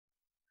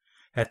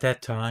At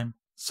that time,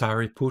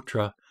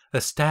 Sariputra,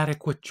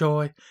 ecstatic with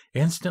joy,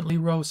 instantly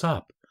rose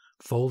up,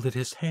 folded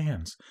his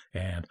hands,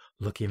 and,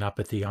 looking up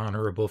at the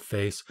honorable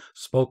face,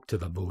 spoke to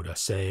the Buddha,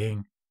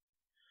 saying,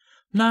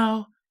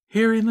 "Now,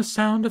 hearing the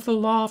sound of the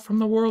law from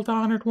the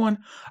world-honored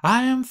one,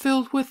 I am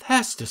filled with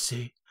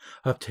ecstasy,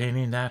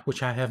 obtaining that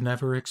which I have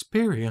never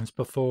experienced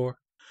before.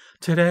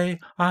 Today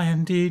I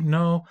indeed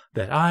know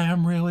that I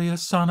am really a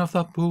son of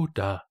the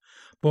Buddha,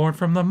 born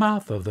from the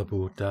mouth of the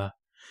Buddha,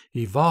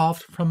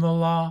 evolved from the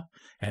law,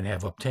 and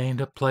have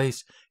obtained a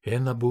place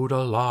in the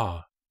Buddha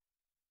law.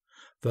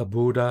 The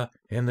Buddha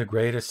in the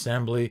great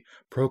assembly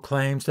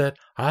proclaims that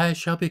I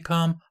shall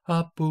become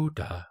a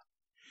Buddha.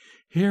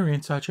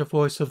 Hearing such a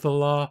voice of the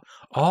law,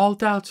 all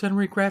doubts and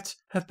regrets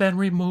have been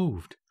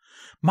removed.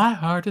 My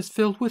heart is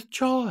filled with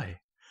joy.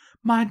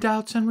 My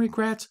doubts and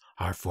regrets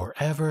are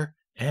forever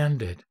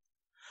ended.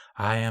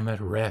 I am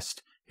at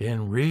rest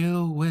in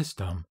real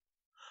wisdom.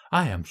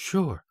 I am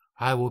sure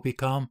I will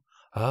become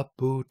a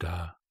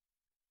Buddha."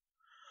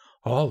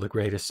 All the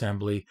great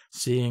assembly,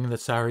 seeing that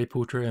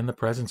Sariputra in the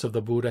presence of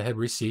the Buddha had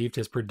received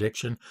his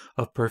prediction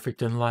of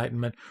perfect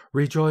enlightenment,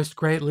 rejoiced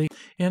greatly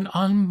in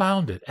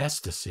unbounded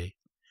ecstasy.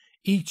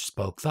 Each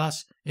spoke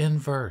thus in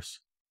verse: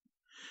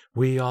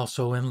 "We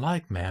also in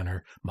like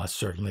manner must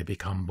certainly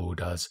become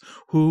Buddhas,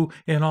 who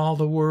in all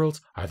the worlds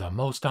are the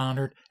most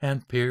honored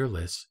and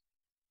peerless."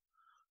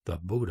 The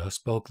Buddha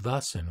spoke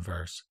thus in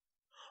verse: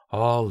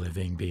 "All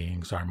living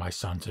beings are my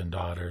sons and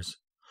daughters.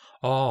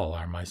 All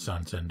are my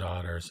sons and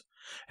daughters,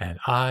 and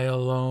I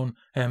alone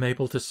am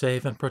able to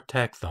save and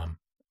protect them.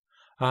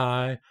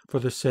 I, for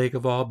the sake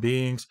of all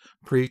beings,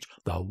 preach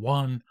the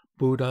one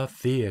Buddha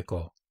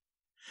vehicle.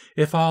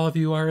 If all of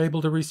you are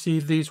able to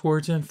receive these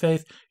words in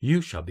faith,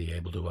 you shall be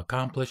able to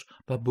accomplish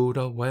the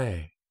Buddha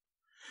way.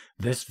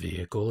 This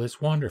vehicle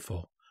is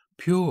wonderful,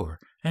 pure,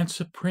 and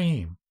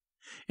supreme.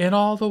 In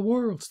all the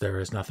worlds there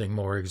is nothing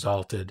more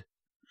exalted.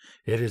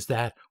 It is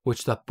that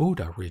which the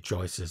Buddha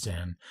rejoices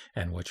in,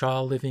 and which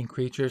all living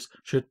creatures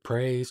should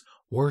praise,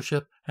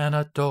 worship, and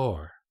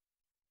adore.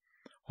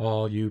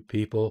 All you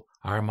people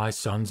are my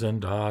sons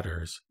and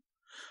daughters.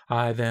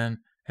 I,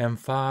 then, am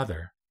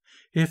Father.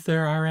 If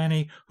there are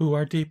any who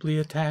are deeply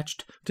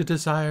attached to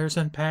desires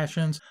and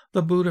passions,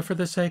 the Buddha, for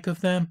the sake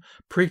of them,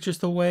 preaches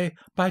the way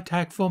by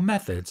tactful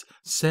methods,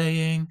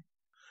 saying,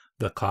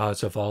 'The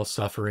cause of all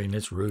suffering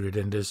is rooted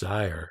in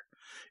desire.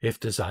 If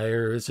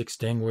desire is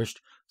extinguished,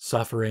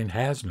 suffering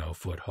has no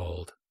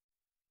foothold.'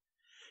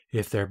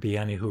 If there be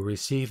any who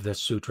receive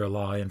this sutra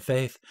law in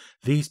faith,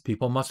 these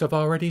people must have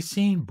already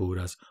seen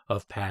Buddhas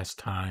of past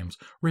times,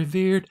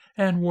 revered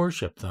and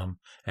worshipped them,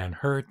 and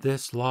heard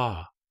this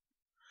law.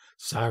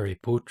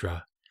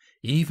 Sariputra,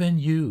 even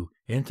you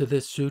into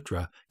this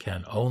sutra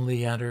can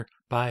only enter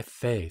by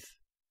faith.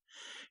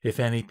 If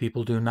any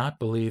people do not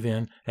believe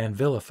in and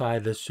vilify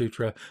this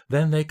sutra,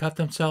 then they cut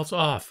themselves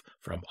off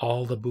from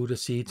all the Buddha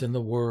seeds in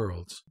the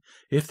worlds.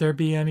 If there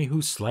be any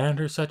who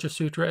slander such a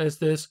sutra as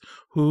this,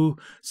 who,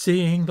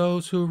 seeing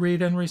those who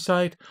read and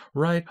recite,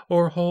 write,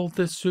 or hold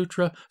this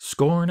sutra,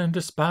 scorn and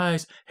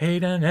despise,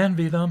 hate and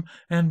envy them,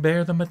 and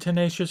bear them a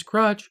tenacious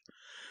grudge,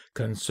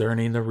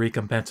 concerning the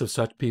recompense of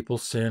such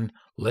people's sin,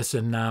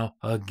 listen now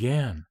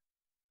again.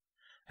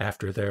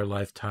 After their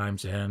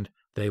lifetime's end,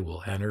 they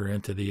will enter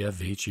into the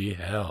Avicii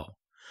hell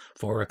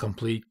for a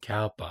complete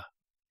kalpa.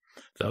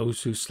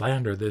 Those who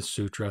slander this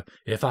sutra,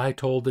 if I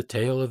told the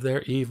tale of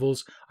their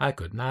evils, I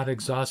could not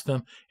exhaust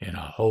them in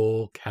a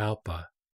whole kalpa.